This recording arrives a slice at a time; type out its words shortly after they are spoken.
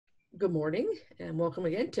Good morning and welcome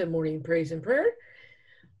again to Morning Praise and Prayer.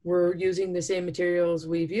 We're using the same materials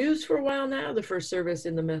we've used for a while now, the first service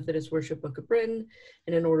in the Methodist Worship Book of Britain,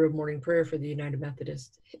 and an order of morning prayer for the United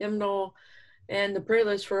Methodist Hymnal, and the prayer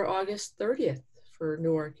list for August 30th for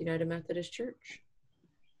Newark United Methodist Church.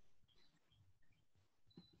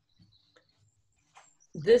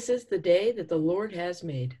 This is the day that the Lord has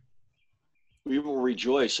made. We will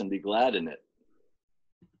rejoice and be glad in it.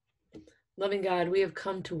 Loving God, we have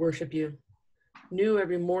come to worship you. New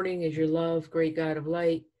every morning is your love, great God of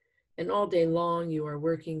light, and all day long you are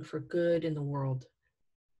working for good in the world.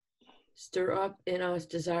 Stir up in us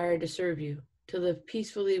desire to serve you, to live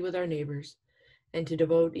peacefully with our neighbors, and to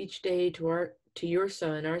devote each day to your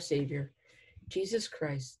Son, our Savior, Jesus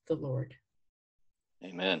Christ the Lord.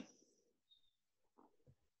 Amen.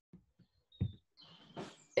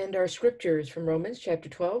 And our scriptures from Romans chapter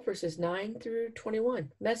 12, verses 9 through 21,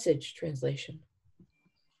 Message translation.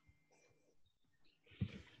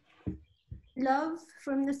 Love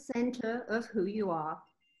from the center of who you are.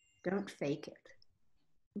 Don't fake it.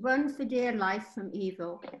 Run for dear life from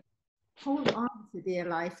evil. Hold on for dear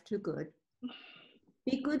life to good.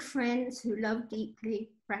 Be good friends who love deeply.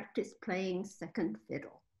 Practice playing second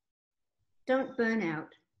fiddle. Don't burn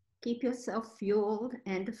out. Keep yourself fueled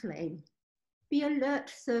and aflame. Be alert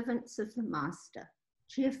servants of the Master,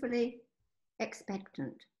 cheerfully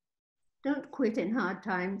expectant. Don't quit in hard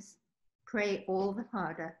times. Pray all the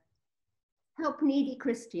harder. Help needy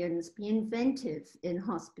Christians. Be inventive in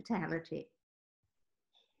hospitality.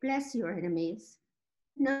 Bless your enemies.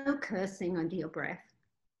 No cursing under your breath.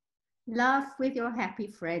 Laugh with your happy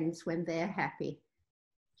friends when they're happy.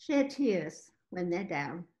 Share tears when they're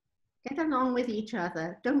down. Get along with each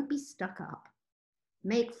other. Don't be stuck up.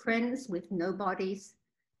 Make friends with nobodies.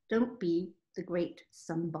 Don't be the great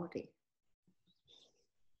somebody.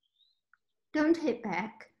 Don't hit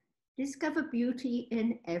back. Discover beauty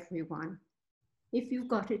in everyone. If you've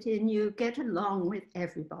got it in you, get along with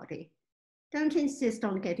everybody. Don't insist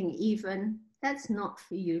on getting even. That's not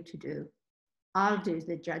for you to do. I'll do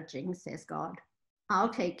the judging, says God. I'll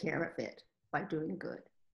take care of it by doing good.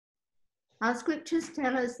 Our scriptures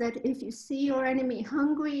tell us that if you see your enemy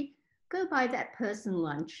hungry, go buy that person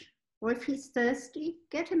lunch, or if he's thirsty,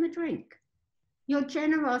 get him a drink. Your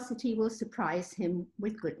generosity will surprise him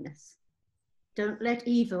with goodness. Don't let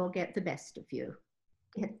evil get the best of you.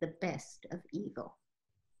 Get the best of evil.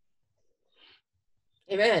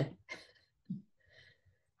 Amen.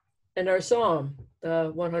 And our psalm,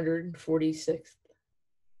 the 146th.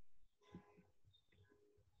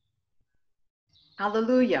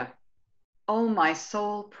 Hallelujah. O my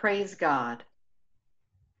soul, praise God.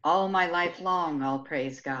 All my life long I'll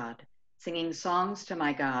praise God, singing songs to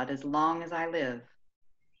my God as long as I live.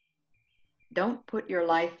 Don't put your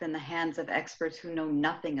life in the hands of experts who know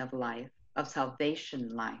nothing of life, of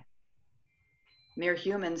salvation life. Mere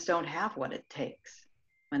humans don't have what it takes.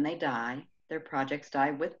 When they die, their projects die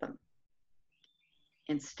with them.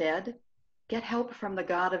 Instead, get help from the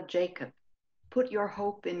God of Jacob. Put your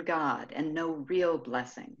hope in God and know real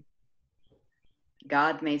blessing.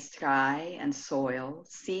 God made sky and soil,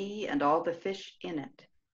 sea and all the fish in it.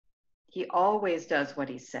 He always does what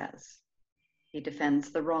he says. He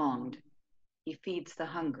defends the wronged. He feeds the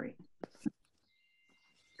hungry.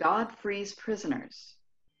 God frees prisoners.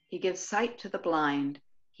 He gives sight to the blind.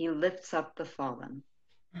 He lifts up the fallen.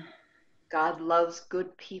 God loves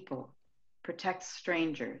good people, protects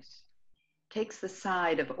strangers, takes the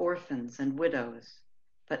side of orphans and widows,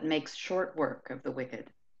 but makes short work of the wicked.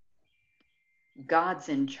 God's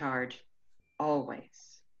in charge,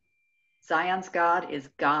 always. Zion's God is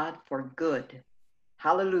God for good.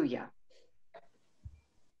 Hallelujah.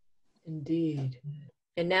 Indeed.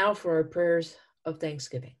 And now for our prayers of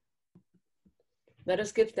thanksgiving. Let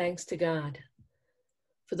us give thanks to God.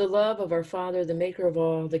 For the love of our Father, the maker of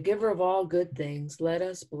all, the giver of all good things, let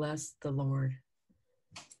us bless the Lord.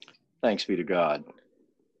 Thanks be to God.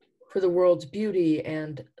 For the world's beauty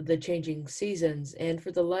and the changing seasons, and for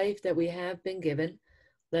the life that we have been given,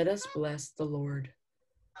 let us bless the Lord.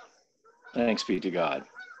 Thanks be to God.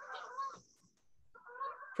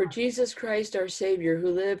 For Jesus Christ, our Savior,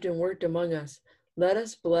 who lived and worked among us, let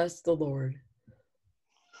us bless the Lord.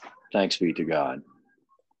 Thanks be to God.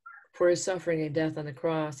 For his suffering and death on the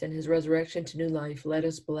cross and his resurrection to new life, let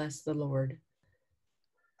us bless the Lord.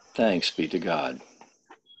 Thanks be to God.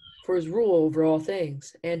 For his rule over all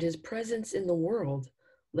things and his presence in the world,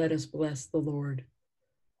 let us bless the Lord.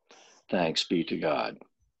 Thanks be to God.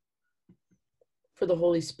 For the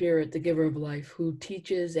Holy Spirit, the giver of life, who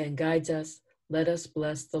teaches and guides us, let us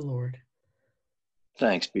bless the Lord.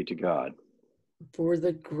 Thanks be to God. For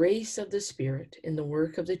the grace of the Spirit in the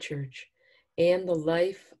work of the church and the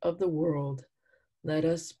life of the world, let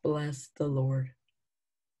us bless the Lord.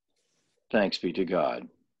 Thanks be to God.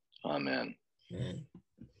 Amen. Amen.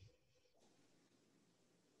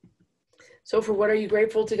 So for what are you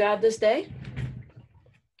grateful to God this day?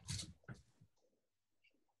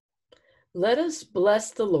 Let us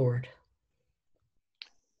bless the Lord.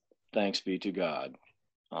 Thanks be to God.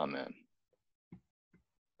 Amen.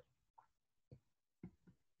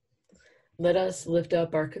 Let us lift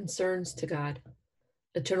up our concerns to God.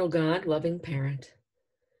 Eternal God, loving parent,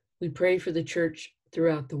 we pray for the church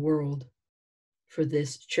throughout the world, for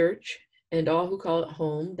this church and all who call it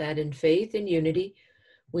home, that in faith and unity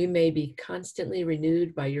we may be constantly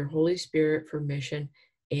renewed by your Holy Spirit for mission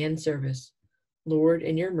and service. Lord,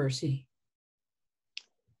 in your mercy,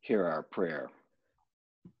 Hear our prayer.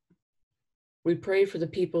 we pray for the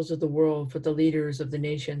peoples of the world, for the leaders of the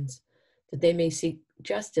nations, that they may seek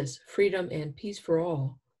justice, freedom, and peace for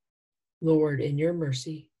all. Lord, in your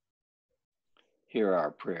mercy, Hear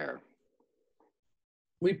our prayer.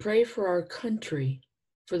 we pray for our country,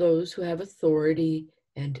 for those who have authority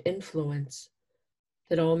and influence,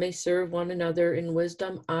 that all may serve one another in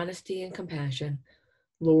wisdom, honesty, and compassion.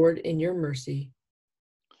 Lord, in your mercy,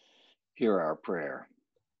 Hear our prayer.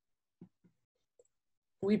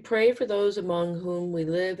 we pray for those among whom we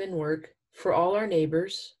live and work, for all our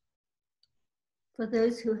neighbors, For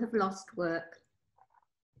those who have lost work,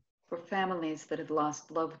 For families that have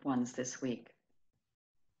lost loved ones this week.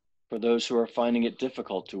 For those who are finding it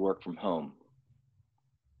difficult to work from home.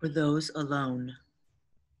 For those alone.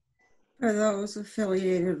 For those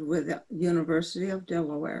affiliated with the University of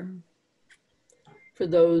Delaware. for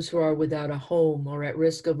those who are without a home or at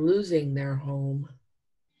risk of losing their home,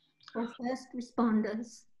 for first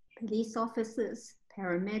responders, police officers,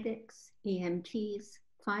 paramedics, EMTs,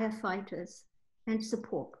 firefighters, and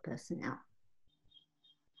support personnel.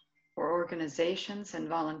 For organizations and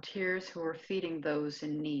volunteers who are feeding those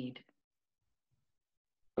in need.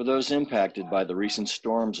 For those impacted by the recent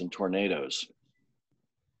storms and tornadoes.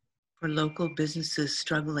 For local businesses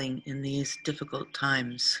struggling in these difficult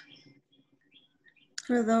times.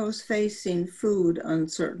 For those facing food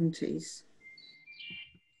uncertainties.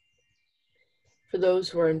 for those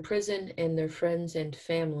who are in prison and their friends and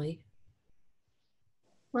family,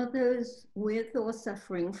 For those with or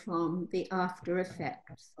suffering from the after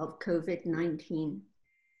effects of COVID-19.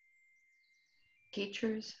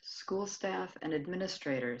 Teachers, school staff, and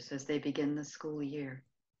administrators as they begin the school year.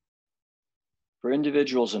 For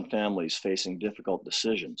individuals and families facing difficult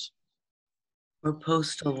decisions. For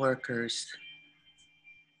postal workers.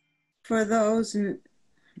 For those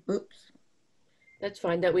that's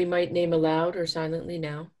fine, that we might name aloud or silently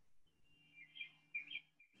now.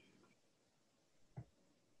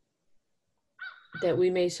 That we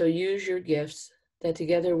may so use your gifts, that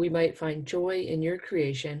together we might find joy in your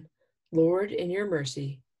creation. Lord, in your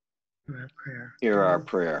mercy, Hear our prayer. Hear our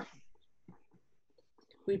prayer.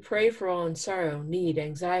 we pray for all in sorrow, need,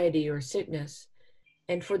 anxiety, or sickness,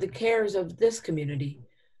 and for the cares of this community,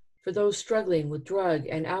 for those struggling with drug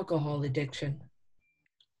and alcohol addiction.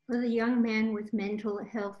 For the young man with mental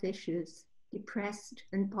health issues, depressed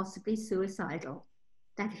and possibly suicidal,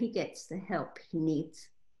 that he gets the help he needs.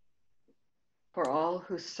 For all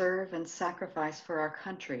who serve and sacrifice for our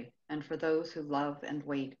country, and for those who love and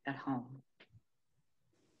wait at home.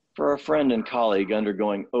 For a friend and colleague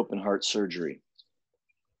undergoing open heart surgery.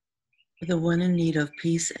 For the one in need of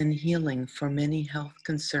peace and healing for many health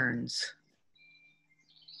concerns.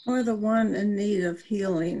 For the one in need of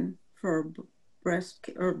healing for breast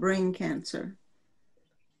or brain cancer.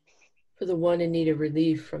 For the one in need of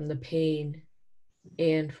relief from the pain,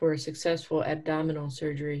 and for a successful abdominal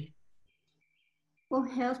surgery. For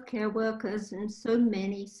healthcare workers and so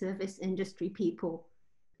many service industry people,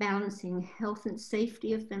 balancing health and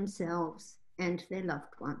safety of themselves and their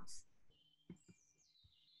loved ones.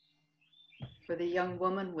 For the young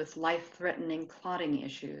woman with life-threatening clotting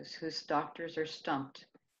issues whose doctors are stumped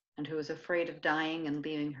and who is afraid of dying and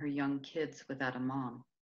leaving her young kids without a mom.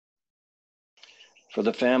 For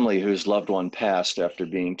the family whose loved one passed after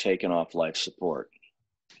being taken off life support.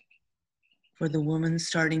 For the woman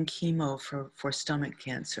starting chemo for stomach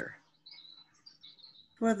cancer.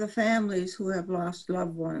 For the families who have lost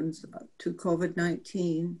loved ones to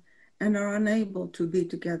COVID-19 and are unable to be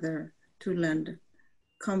together to lend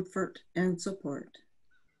comfort and support.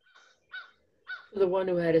 For the one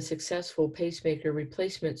who had a successful pacemaker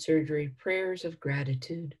replacement surgery, prayers of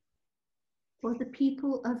gratitude. For the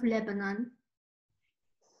people of Lebanon.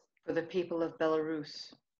 For the people of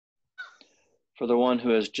Belarus. For the one who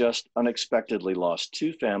has just unexpectedly lost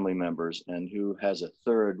 2 family members and who has a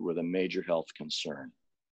third with a major health concern.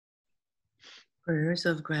 Prayers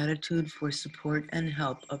of gratitude for support and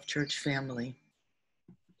help of church family.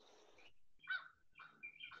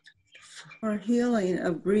 For healing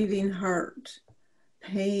of grieving heart,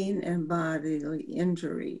 pain, and bodily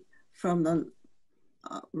injury from the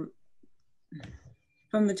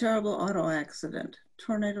terrible auto accident,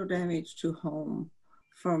 tornado damage to home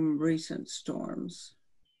from recent storms.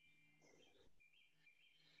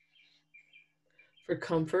 For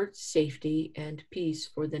comfort, safety, and peace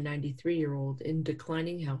for the 93-year-old in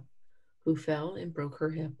declining health who fell and broke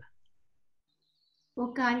her hip.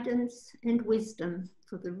 For guidance and wisdom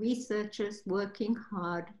for the researchers working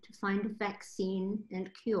hard to find a vaccine and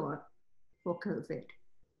cure for COVID.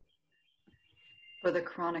 For the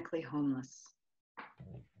chronically homeless.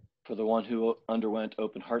 For the one who underwent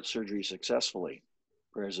open heart surgery successfully,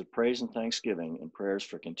 prayers of praise and thanksgiving, and prayers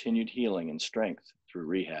for continued healing and strength through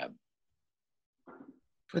rehab.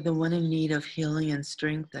 For the one in need of healing and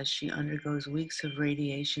strength as she undergoes weeks of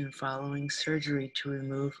radiation following surgery to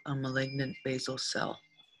remove a malignant basal cell.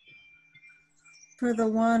 For the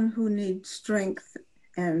one who needs strength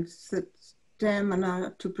and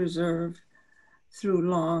stamina to preserve through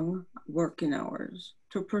long working hours,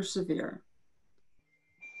 to persevere.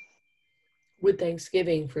 With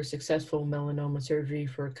thanksgiving for successful melanoma surgery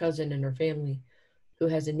for a cousin and her family who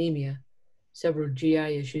has anemia, several GI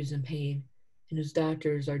issues and pain, and whose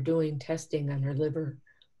doctors are doing testing on her liver.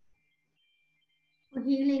 For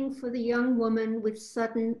healing for the young woman with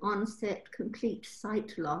sudden onset complete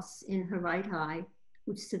sight loss in her right eye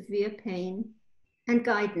with severe pain, and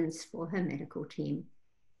guidance for her medical team.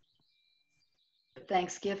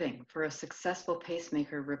 Thanksgiving for a successful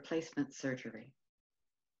pacemaker replacement surgery.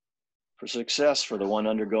 For success for the one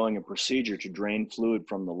undergoing a procedure to drain fluid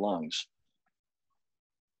from the lungs.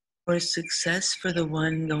 For success for the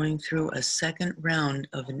one going through a second round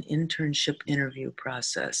of an internship interview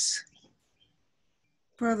process.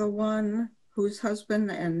 For the one whose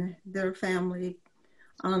husband and their family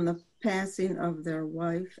on the passing of their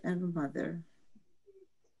wife and mother.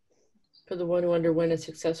 For the one who underwent a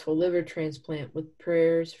successful liver transplant with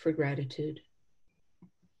prayers for gratitude.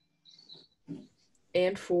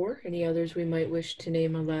 And for any others we might wish to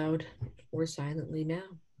name aloud or silently now.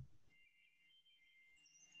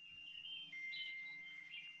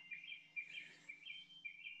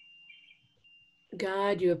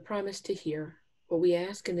 God, you have promised to hear what we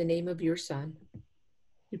ask in the name of your Son.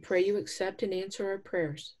 We pray you accept and answer our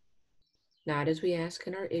prayers, not as we ask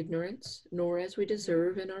in our ignorance, nor as we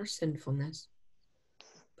deserve in our sinfulness,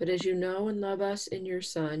 but as you know and love us in your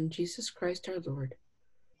Son, Jesus Christ our Lord,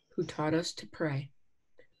 who taught us to pray.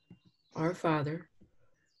 Our Father,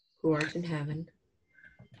 who art in heaven,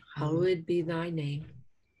 hallowed be thy name.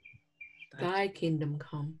 Thy kingdom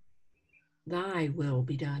come, thy will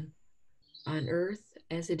be done, on earth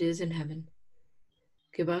as it is in heaven.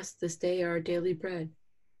 Give us this day our daily bread,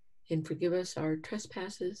 and forgive us our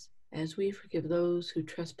trespasses as we forgive those who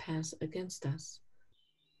trespass against us.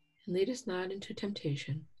 And lead us not into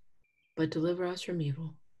temptation, but deliver us from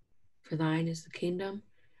evil. For thine is the kingdom,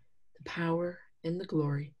 the power, and the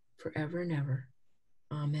glory, forever and ever.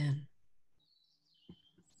 Amen.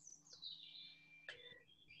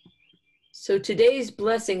 So today's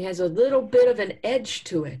blessing has a little bit of an edge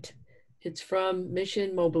to it. It's from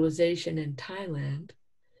Mission Mobilization in Thailand,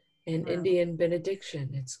 and Indian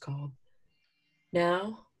benediction, it's called.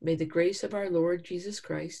 Now, may the grace of our Lord Jesus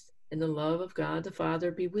Christ and the love of God the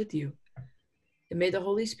Father be with you. And may the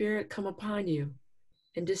Holy Spirit come upon you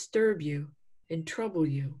and disturb you and trouble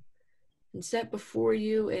you and set before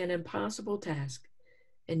you an impossible task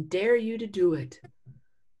and dare you to do it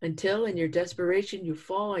until in your desperation you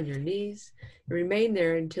fall on your knees and remain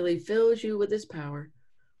there until he fills you with his power,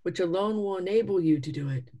 which alone will enable you to do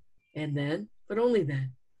it. And then, but only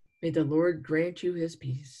then, may the Lord grant you his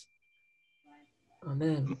peace.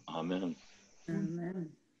 Amen. Amen. Amen.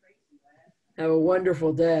 Have a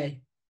wonderful day.